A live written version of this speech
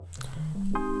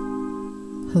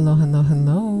Hello,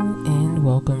 and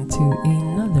welcome to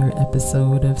another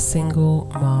episode of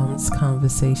Single Moms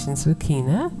Conversations with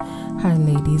Kina. Hi,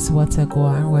 ladies. What's a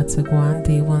guan?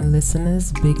 Day one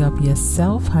listeners, big up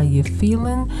yourself. How you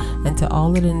feeling? And to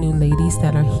all of the new ladies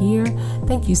that are here,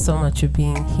 thank you so much for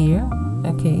being here.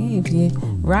 Okay, if you're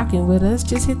rocking with us,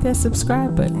 just hit that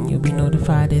subscribe button. You'll be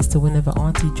notified as to whenever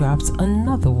Auntie drops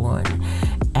another one.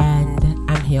 And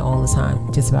I'm here all the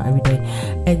time, just about every day.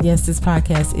 And yes, this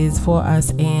podcast is for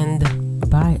us and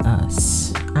by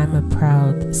us. I'm a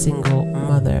proud single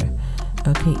mother.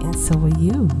 Okay, and so are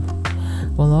you.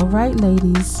 Well, all right,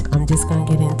 ladies. I'm just gonna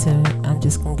get into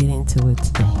it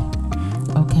today.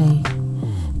 Okay,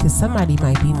 because somebody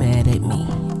might be mad at me.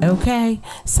 Okay,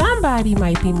 somebody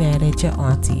might be mad at your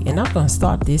auntie, and I'm gonna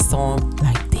start this song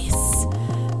like this: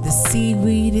 the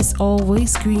seaweed is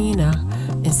always greener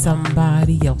in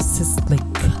somebody else's lake.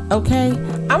 Okay,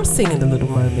 I'm singing the Little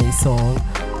Mermaid song.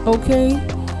 Okay,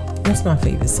 that's my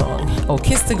favorite song. Oh,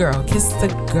 Kiss the Girl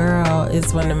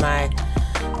is one of my.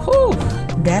 Whew,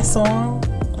 that song.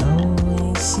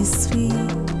 Oh, she's sweet.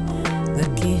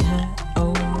 Look at her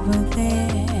over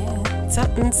there.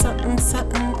 Something.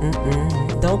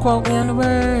 Don't quote me on the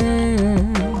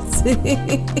words.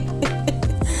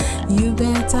 You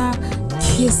better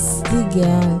kiss the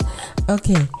girl.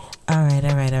 Okay. All right.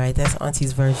 That's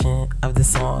Auntie's version of the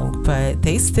song, but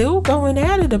they still going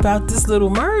at it about this Little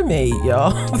Mermaid,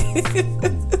 y'all.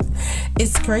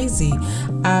 It's crazy.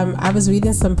 I was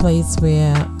reading someplace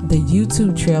where the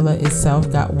YouTube trailer itself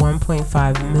got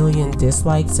 1.5 million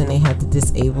dislikes, and they had to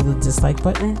disable the dislike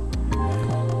button.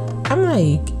 I'm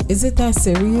like, is it that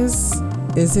serious?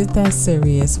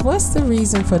 What's the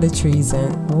reason for the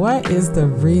treason? What is the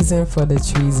reason for the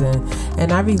treason?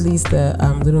 And I released the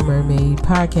Little Mermaid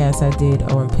podcast I did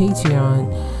on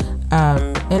Patreon.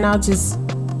 And I'll just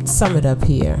sum it up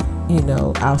here.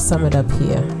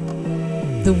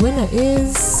 The winner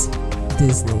is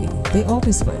Disney. They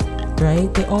always win,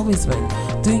 right? They always win.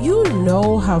 Do you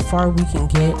know how far we can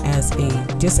get as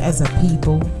a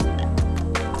people?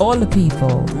 All the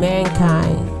people,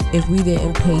 mankind, if we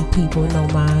didn't pay people no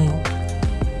mind.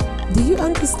 Do you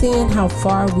understand how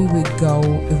far we would go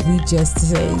if we just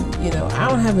say, I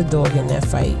don't have a dog in that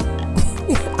fight.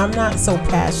 I'm not so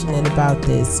passionate about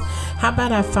this. How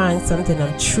about I find something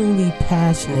I'm truly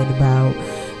passionate about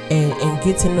and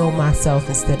get to know myself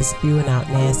instead of spewing out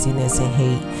nastiness and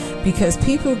hate? Because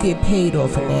people get paid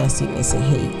off of nastiness and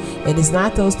hate. And it's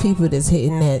not those people that's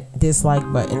hitting that dislike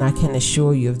button. I can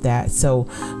assure you of that. So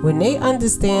when they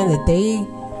understand that they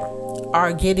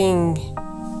are getting,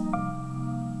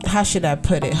 how should I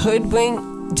put it,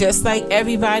 hoodwinked just like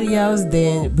everybody else,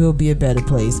 then we'll be a better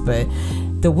place. But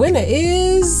the winner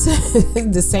is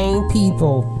the same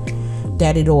people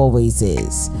that it always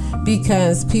is,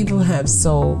 because people have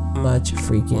so much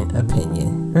freaking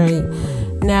opinion, right?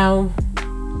 Now,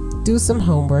 do some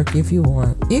homework if you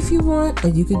want, or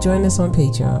you could join us on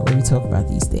Patreon where we talk about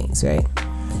these things, right?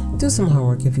 Do some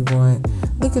homework if you want.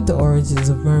 Look at the origins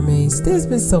of mermaids. There's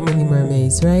been so many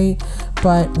mermaids, right?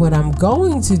 But what I'm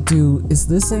going to do is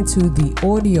listen to the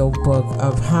audio book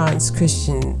of Hans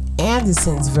Christian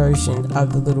Andersen's version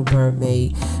of The Little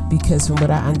Mermaid, because from what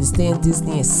I understand,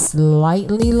 Disney is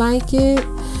slightly like it.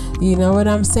 You know what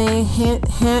I'm saying? Hint.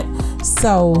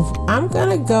 So I'm going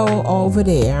to go over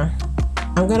there.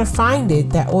 I'm going to find it,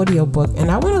 that audio book,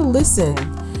 and I want to listen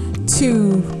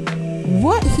to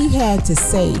what he had to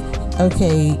say,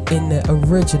 okay, in the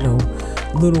original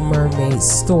Little Mermaid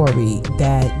story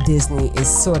that Disney is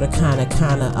sort of kind of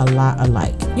a lot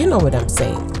alike. You know what I'm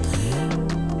saying?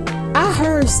 I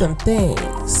heard some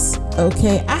things,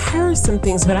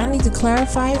 but I need to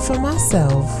clarify it for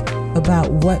myself about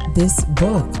what this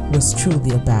book was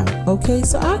truly about. Okay,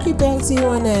 so I'll get back to you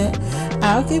on that.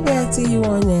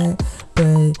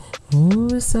 But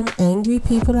some angry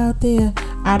people out there.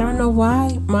 I don't know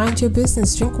why. Mind your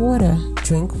business. Drink water.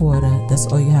 That's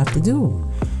all you have to do.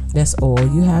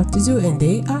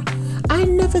 And I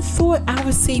never thought I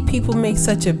would see people make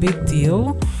such a big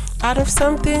deal out of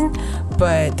something.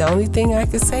 But the only thing I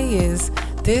could say is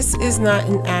this is not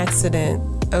an accident.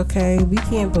 Okay, we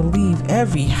can't believe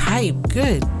every hype.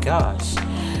 Good gosh.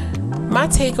 My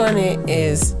take on it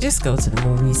is just go to the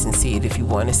movies and see it if you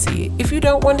want to see it. If you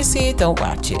don't want to see it, don't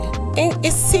watch it. And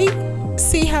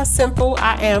see how simple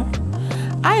I am.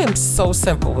 I am so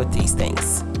simple with these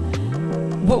things.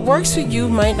 What works for you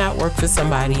might not work for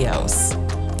somebody else.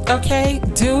 Okay?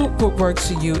 Do what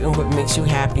works for you and what makes you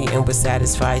happy and what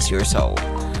satisfies your soul.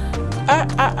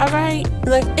 Alright?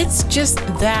 Like, it's just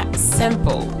that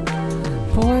simple.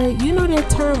 Boy, you know that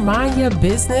term, mind your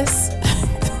business?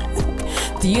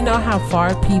 Do you know how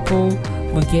far people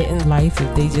would get in life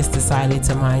if they just decided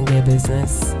to mind their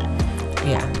business.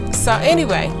 Yeah. So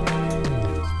anyway,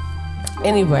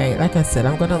 like I said,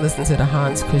 I'm going to listen to the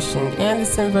Hans Christian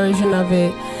Andersen version of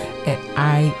it, and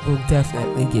I will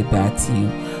definitely get back to you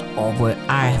on what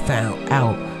I found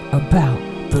out about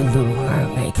The Little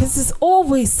Mermaid, because there's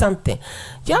always something.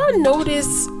 Y'all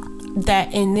notice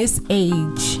that in this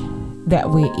age that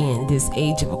we're in, this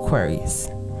age of Aquarius,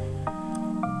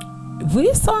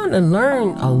 we're starting to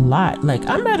learn a lot. Like,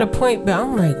 I'm at a point where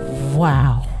I'm like,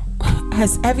 wow,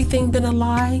 has everything been a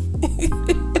lie?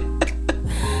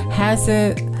 Has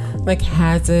it,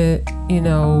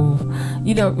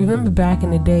 remember back in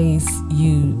the days,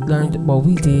 you learned, well,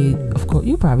 we did, of course,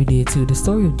 you probably did too, the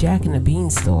story of Jack and the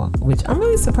Beanstalk, which I'm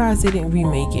really surprised they didn't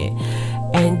remake it.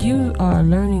 And you are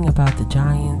learning about the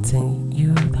giants, and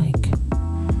you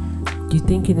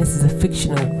thinking this is a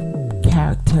fictional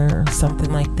character or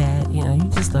something like that. You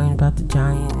just learn about the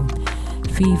giant.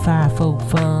 Fee, fi, fo,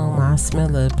 fum, I smell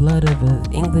the blood of an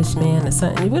Englishman or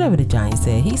something. Whatever the giant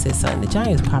said. He said something. The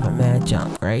giant was popping mad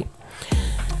junk, right?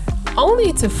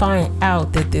 Only to find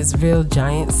out that there's real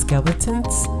giant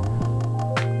skeletons.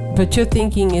 But you're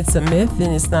thinking it's a myth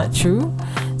and it's not true.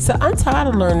 So I'm tired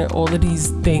of learning all of these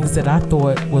things that I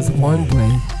thought was one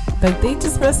way. Like, they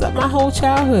just messed up my whole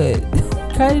childhood.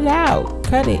 Cut it out.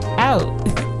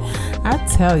 I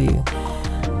tell you.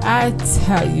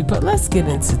 But let's get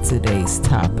into today's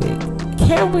topic.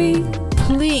 Can we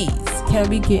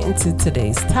get into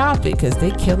today's topic? Because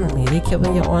they're killing me. They're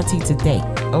killing your auntie today.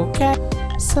 Okay?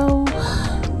 So,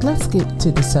 let's get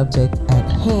to the subject at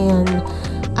hand.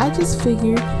 I just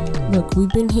figured, look, we've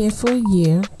been here for a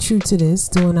year, true to this,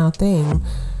 doing our thing.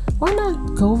 Why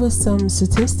not go over some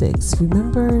statistics?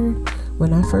 Remember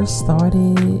when I first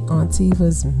started, Auntie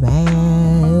was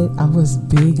mad. I was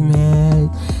big mad.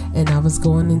 And I was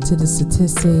going into the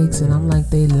statistics, and I'm like,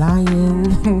 they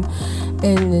lying.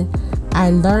 And I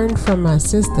learned from my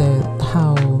sister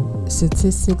how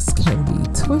statistics can be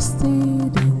twisted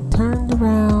and turned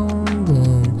around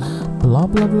and blah,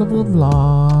 blah, blah, blah,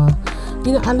 blah.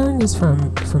 I learned this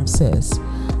from sis.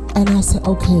 And I said,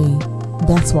 okay,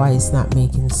 that's why it's not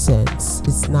making sense.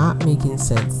 It's not making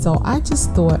sense. So I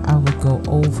just thought I would go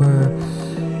over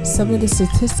some of the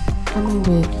statistics.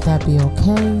 Would that be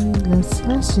okay? Let's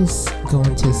just go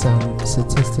into some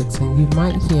statistics, and you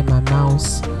might hear my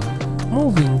mouse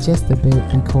moving just a bit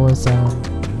because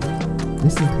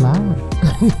this is live.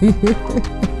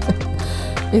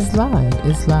 It's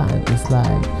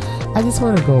live. I just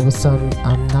want to go over some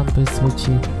numbers with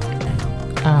you.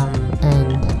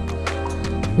 And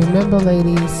remember,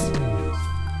 ladies,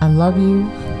 I love you,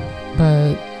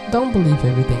 but don't believe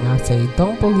everything I say.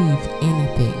 Don't believe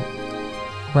anything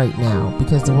right now,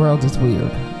 because the world is weird.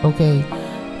 Okay?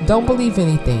 Don't believe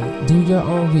anything. Do your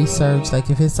own research. Like,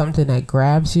 if it's something that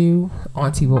grabs you,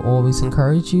 Auntie will always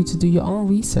encourage you to do your own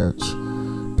research,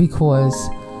 because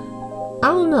I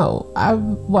don't know, I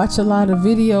watch a lot of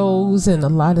videos and a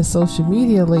lot of social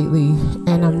media lately,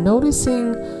 and I'm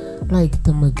noticing like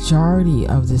the majority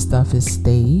of this stuff is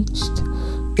staged.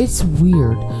 It's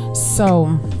weird.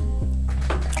 So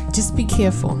just be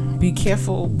careful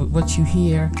with what you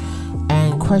hear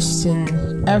and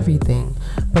question everything.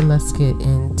 But let's get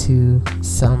into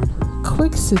some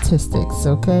quick statistics,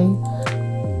 okay?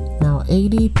 Now,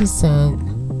 80%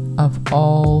 of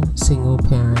all single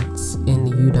parents in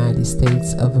the United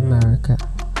States of America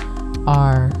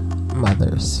are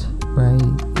mothers, right?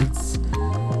 It's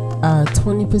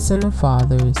 20% are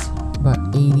fathers, but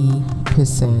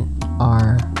 80%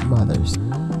 are mothers.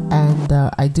 And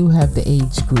I do have the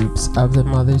age groups of the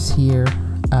mothers here.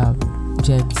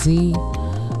 Gen Z,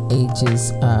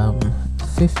 ages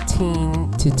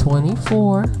 15 to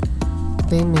 24,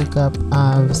 they make up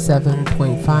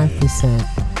 7.5%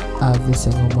 of the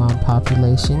single mom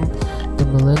population. The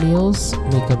millennials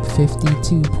make up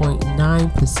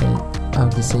 52.9%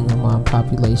 of the single mom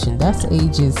population. That's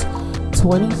ages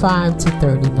 25 to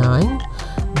 39.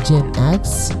 Gen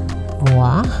X,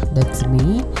 moi, that's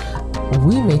me,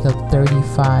 we make up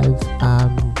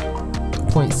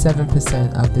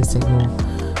 35.7% of the single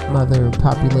mother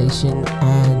population,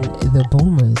 and the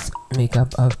boomers make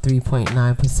up of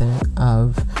 3.9%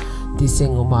 of the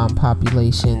single mom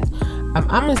population.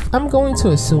 I'm going to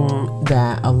assume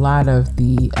that a lot of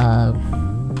the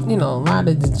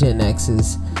Gen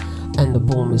X's and the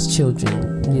boomers'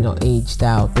 children, aged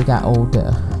out. They got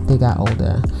older.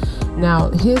 Now,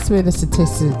 here's where the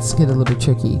statistics get a little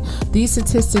tricky. These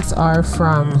statistics are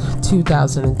from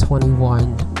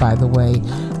 2021, by the way.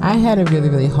 I had a really,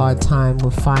 really hard time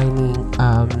with finding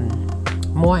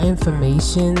more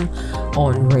information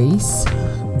on race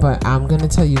but I'm going to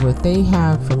tell you what they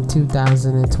have from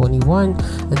 2021,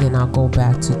 and then I'll go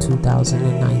back to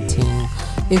 2019.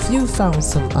 If you found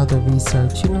some other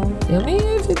research,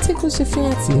 if it tickles your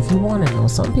fancy, if you want to know.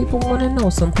 Some people want to know,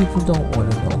 some people don't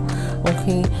want to know.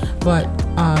 Okay, but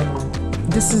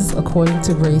this is according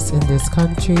to race in this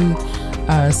country.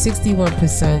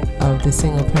 61% of the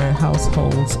single parent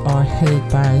households are headed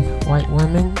by white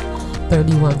women,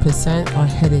 31% are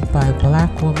headed by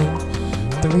black women,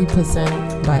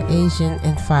 3% by Asian,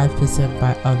 and 5%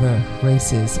 by other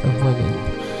races of women.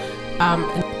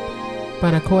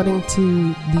 But according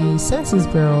to the Census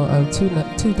Bureau of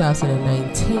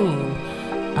 2019,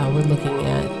 we're looking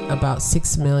at about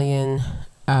 6 million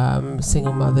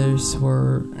single mothers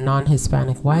were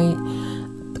non-Hispanic white.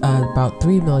 About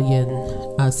 3 million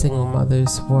single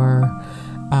mothers were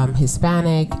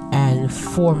Hispanic, and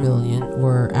 4 million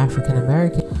were African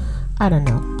American. I don't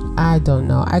know.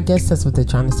 I guess that's what they're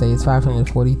trying to say. It's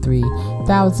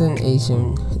 543,000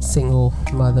 Asian single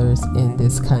mothers in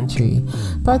this country.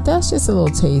 But that's just a little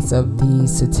taste of the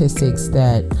statistics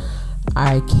that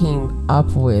I came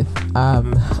up with.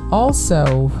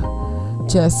 Also,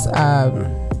 just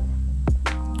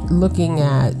looking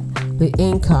at the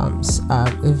incomes.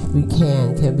 If we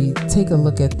can we take a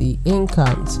look at the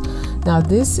incomes? Now,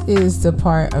 this is the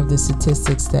part of the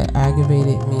statistics that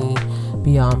aggravated me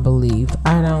beyond belief.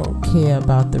 I don't care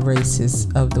about the races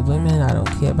of the women. I don't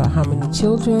care about how many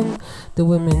children the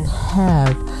women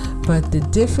have. But the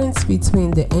difference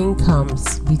between the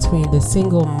incomes between the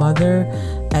single mother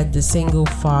and the single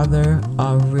father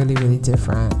are really, really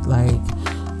different. Like,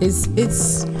 it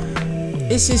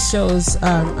just shows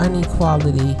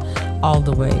inequality all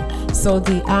the way. So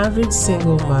the average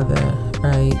single mother,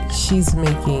 right, she's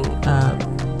making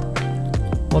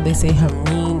they say her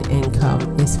mean income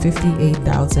is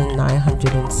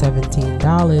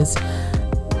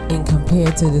 $58,917, and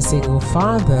compared to the single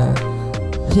father,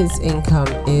 his income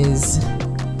is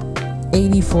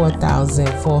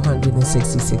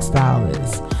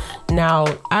 $84,466. Now,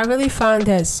 I really find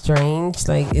that strange.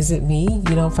 Like, is it me?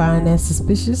 You don't find that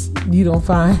suspicious? You don't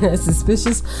find that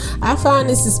suspicious? I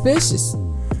find it suspicious.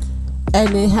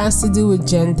 And it has to do with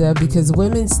gender, because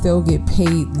women still get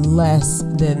paid less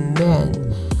than men.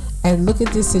 And look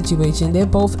at this situation. They're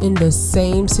both in the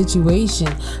same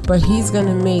situation, but he's going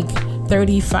to make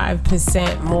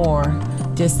 35% more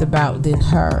just about than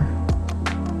her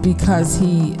because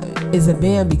he is a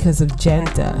man, because of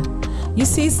gender. You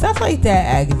see, stuff like that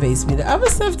aggravates me. The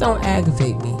other stuff don't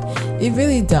aggravate me. It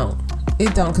really don't.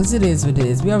 It don't, because it is what it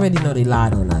is. We already know they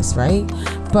lied on us, right?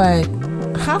 But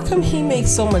how come he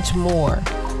makes so much more,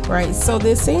 right? So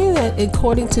they're saying that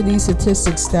according to these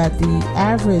statistics that the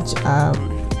average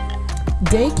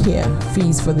daycare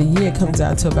fees for the year comes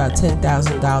out to about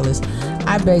 $10,000.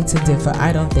 I beg to differ.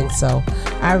 I don't think so.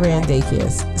 I ran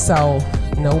daycares. So,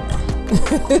 nope.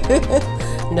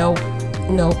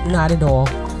 Nope, not at all.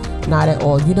 Not at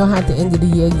all. You don't have to end of the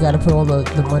year. You got to put all the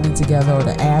money together, or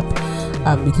the app,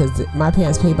 because my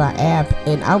parents pay by app,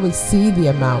 and I would see the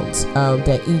amount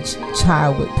that each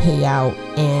child would pay out,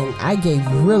 and I gave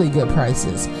really good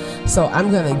prices. So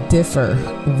I'm going to differ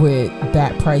with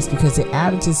that price, because it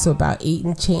averages to about 8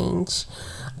 and change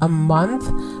a month,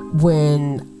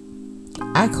 when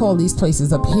I call these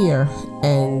places up here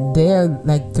and they're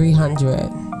like 300.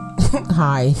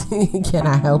 Hi, can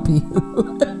I help you?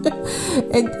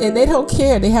 and they don't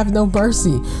care. They have no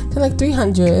mercy. They're like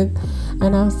 300.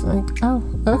 And I was like, oh,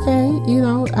 okay.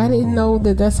 I didn't know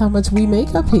that that's how much we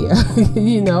make up here.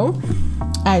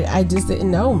 I just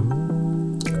didn't know.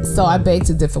 So I beg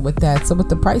to differ with that. So with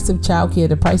the price of childcare,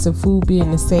 the price of food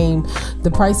being the same,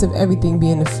 the price of everything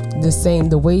being the same,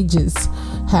 the wages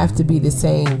have to be the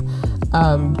same.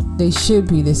 They should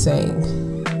be the same.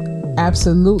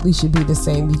 Absolutely should be the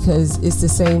same, because it's the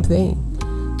same thing.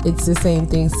 It's the same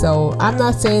thing. So I'm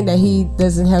not saying that he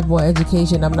doesn't have more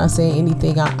education. I'm not saying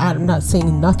anything. I'm not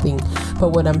saying nothing. But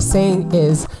what I'm saying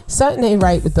is something ain't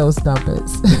right with those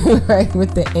numbers, right?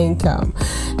 With the income.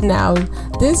 Now,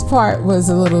 this part was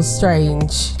a little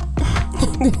strange,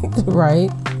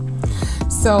 right?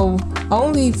 So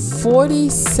only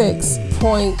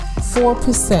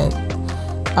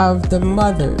 46.4% of the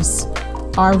mothers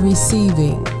are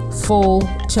receiving full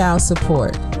child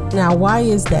support. Now, why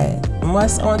is that?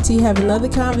 Must Auntie have another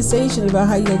conversation about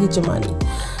how you gonna get your money?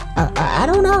 I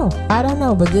don't know.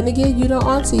 But then again,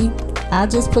 Auntie, I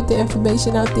just put the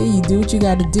information out there. You do what you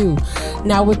got to do.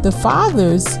 Now, with the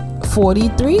fathers,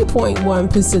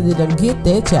 43.1% of them get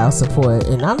their child support,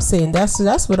 and I'm saying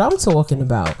that's what I'm talking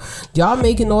about. Y'all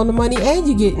making all the money and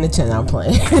you getting the child. I'm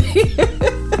playing.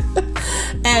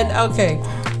 And okay,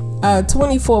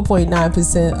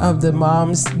 24.9% of the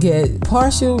moms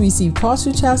receive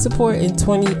partial child support, and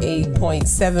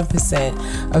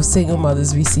 28.7% of single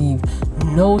mothers receive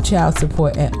no child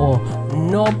support at all.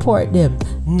 No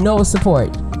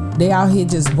support. They out here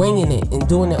just winging it and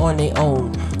doing it on their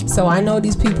own. So I know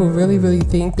these people really, really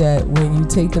think that when you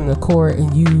take them to court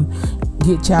and you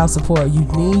get child support, you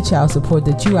need child support,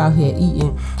 that you out here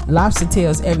eating lobster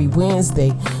tails every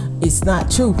Wednesday. It's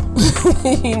not true.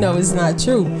 It's not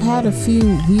true. I had a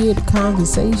few weird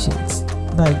conversations.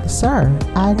 Like, sir,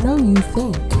 I know you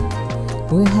think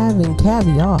we're having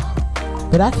caviar,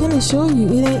 but I can assure you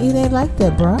it ain't like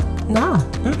that, bro. Nah.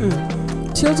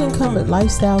 Children come with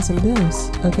lifestyles and bills.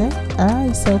 Okay?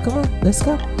 Alright, so come on, let's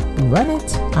go. Run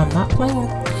it. I'm not playing.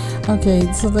 Okay,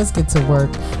 so let's get to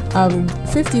work.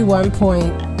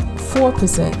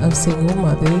 51.4% of single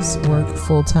mothers work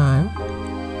full-time.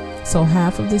 So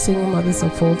half of the single mothers are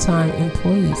full-time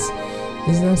employees.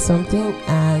 Isn't that something?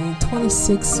 And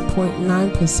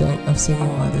 26.9% of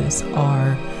single mothers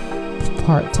are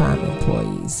part-time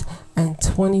employees. And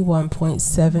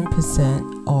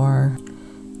 21.7% are...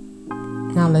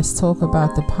 Now let's talk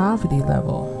about the poverty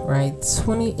level, right?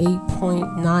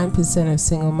 28.9% of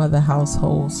single mother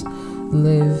households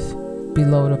live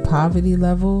below the poverty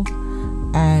level,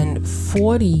 and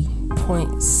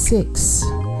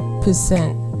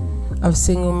 40.6% of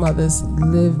single mothers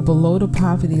live below the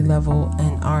poverty level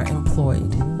and are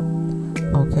employed.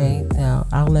 Okay, now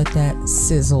I'll let that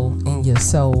sizzle in your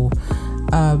soul.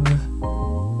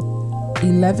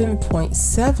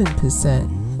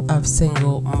 11.7% of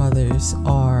single mothers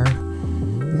are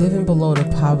living below the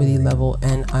poverty level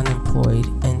and unemployed,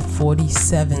 and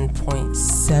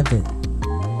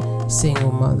 47.7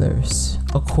 single mothers,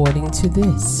 according to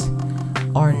this,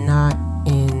 are not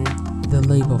in the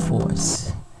labor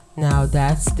force. Now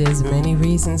there's many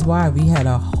reasons why. We had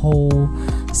a whole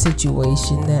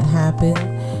situation that happened.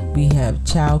 We have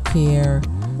child care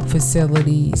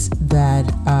facilities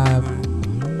that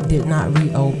did not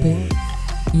reopen.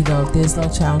 If there's no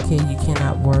child care, you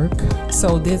cannot work.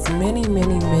 So there's many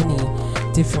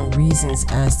different reasons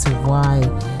as to why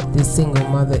the single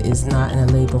mother is not in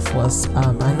the labor force.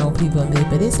 I know people in there,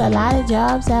 but it's a lot of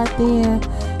jobs out there.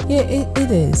 Yeah, it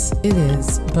is.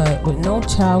 But with no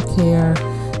child care,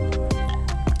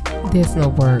 there's no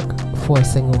work for a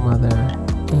single mother.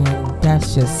 And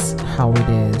that's just how it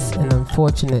is. And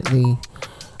unfortunately,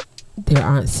 there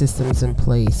aren't systems in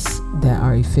place that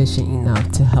are efficient enough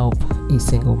to help a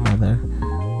single mother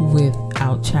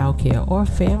without childcare, or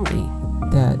family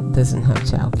that doesn't have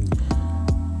childcare.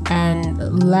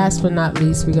 And last but not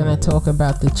least, we're going to talk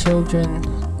about the children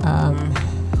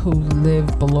who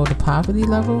live below the poverty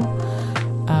level,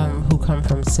 who come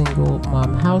from single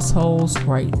mom households.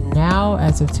 Right now,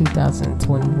 as of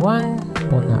 2021,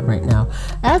 well, not right now,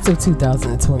 as of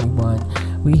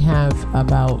 2021, we have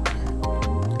about,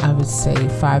 I would say,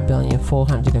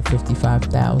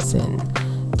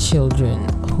 5,455,000 children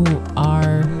who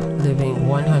are living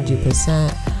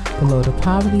 100% below the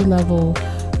poverty level,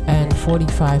 and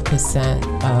 45%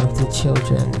 of the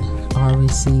children are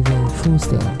receiving food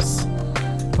stamps.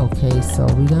 Okay, so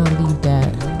we're gonna leave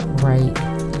that right.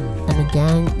 And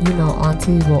again,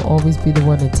 Auntie will always be the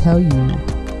one to tell you,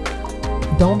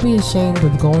 don't be ashamed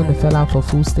of going to fill out for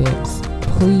food stamps.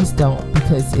 Please don't,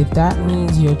 because if that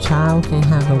means your child can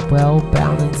have a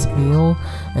well-balanced meal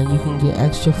and you can get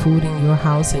extra food in your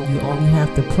house, and you only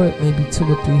have to put maybe $200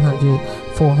 or $300,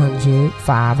 $400,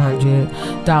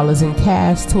 $500 in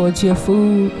cash towards your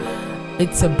food,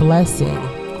 it's a blessing.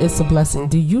 It's a blessing.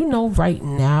 Do you know right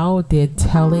now they're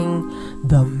telling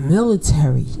the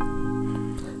military?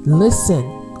 Listen,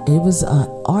 it was an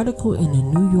article in the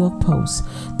New York Post.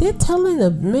 They're telling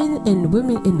the men and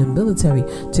women in the military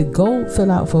to go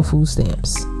fill out for food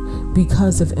stamps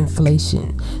because of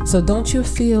inflation. So don't you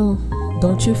feel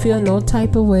no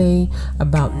type of way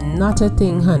about not a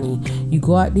thing, honey. You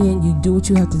go out there and you do what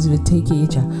you have to do to take care of your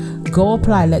child. Go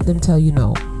apply. Let them tell you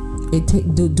no.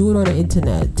 Do it on the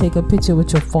internet. Take a picture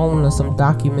with your phone or some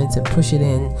documents and push it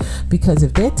in. Because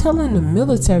if they're telling the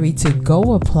military to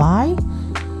go apply,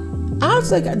 I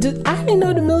was like, I didn't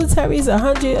know the military is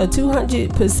 100 or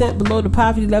 200% below the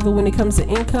poverty level when it comes to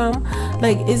income.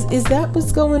 Like, is that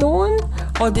what's going on?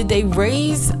 Or did they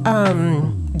raise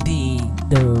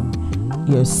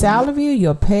your salary or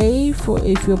your pay for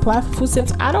if you apply for food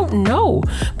stamps? I don't know,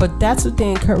 but that's what they're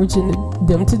encouraging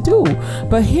them to do.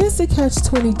 But here's the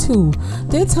catch-22.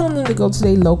 They're telling them to go to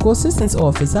their local assistance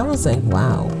office. I was like,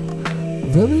 wow,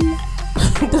 really?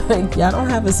 Like, y'all don't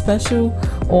have a special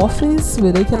office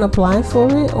where they can apply for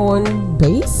it on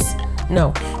base?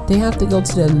 No, they have to go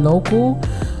to their local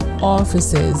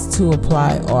offices to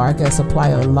apply, or I guess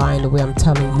apply online the way I'm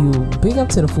telling you. Big up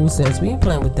to the food stamps. We ain't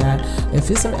playing with that. If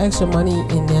it's some extra money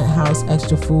in that house,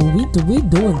 extra food, we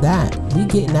doing that. We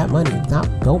getting that money.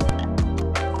 Don't.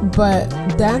 But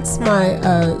that's my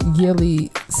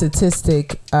yearly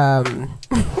statistic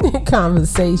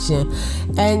conversation,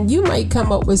 and you might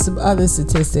come up with some other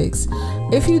statistics.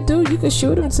 If you do, you can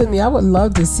shoot them to me. I would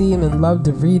love to see them and love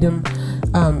to read them.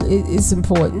 It's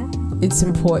important. It's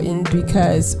important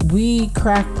because we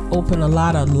cracked open a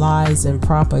lot of lies and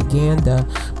propaganda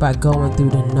by going through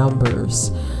the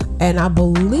numbers. And I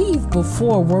believe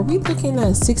before, were we looking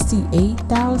at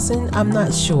 68,000? I'm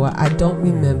not sure. I don't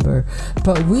remember.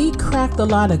 But we cracked a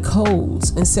lot of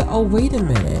codes and said, oh, wait a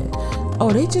minute.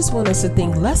 Oh, they just want us to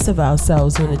think less of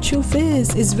ourselves, when the truth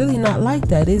is, it's really not like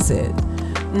that, is it?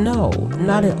 No,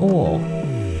 not at all.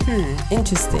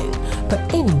 Interesting.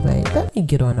 But anyway, let me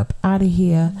get on up out of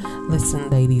here. Listen,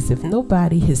 ladies, if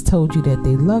nobody has told you that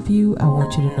they love you, I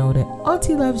want you to know that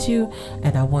Auntie loves you,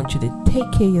 and I want you to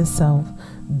take care of yourself.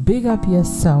 Big up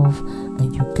yourself,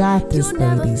 and you got this,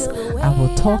 ladies. I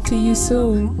will talk to you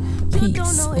soon.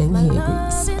 Peace and hair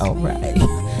grease. All right.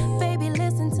 Baby,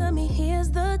 listen to me. Here's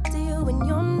the deal. When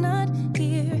you're not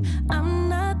here, I'm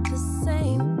not the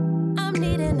same. I'm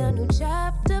needing a new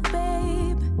chapter,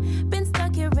 babe. Been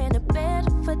stuck here in a bed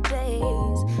for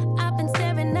days. I've been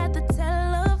staring at the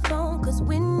telephone, 'cause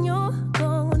when you're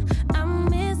gone, I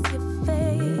miss your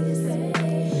face.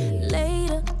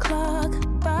 Late o'clock,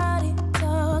 body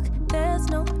talk. There's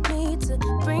no need to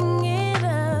bring it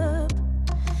up.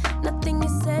 Nothing you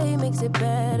say makes it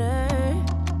better.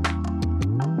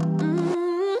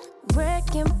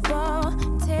 Wrecking ball,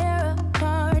 tear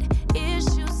apart.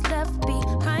 Issues left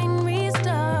behind,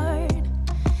 restart.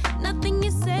 Nothing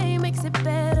you say makes it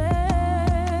better.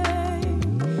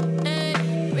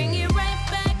 Bring it right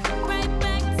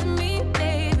back to me,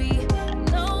 baby.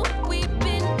 No, we've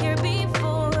been here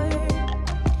before.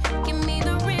 Give me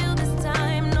the real this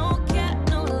time. No cap,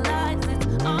 no lies.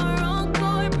 It's our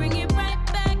encore. Bring it right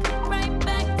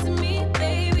back to me,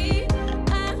 baby.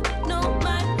 I know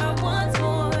my heart wants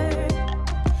more.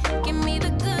 Give me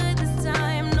the good this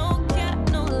time. No cap,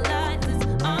 no lies. It's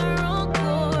our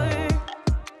encore.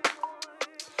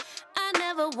 I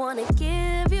never wanna give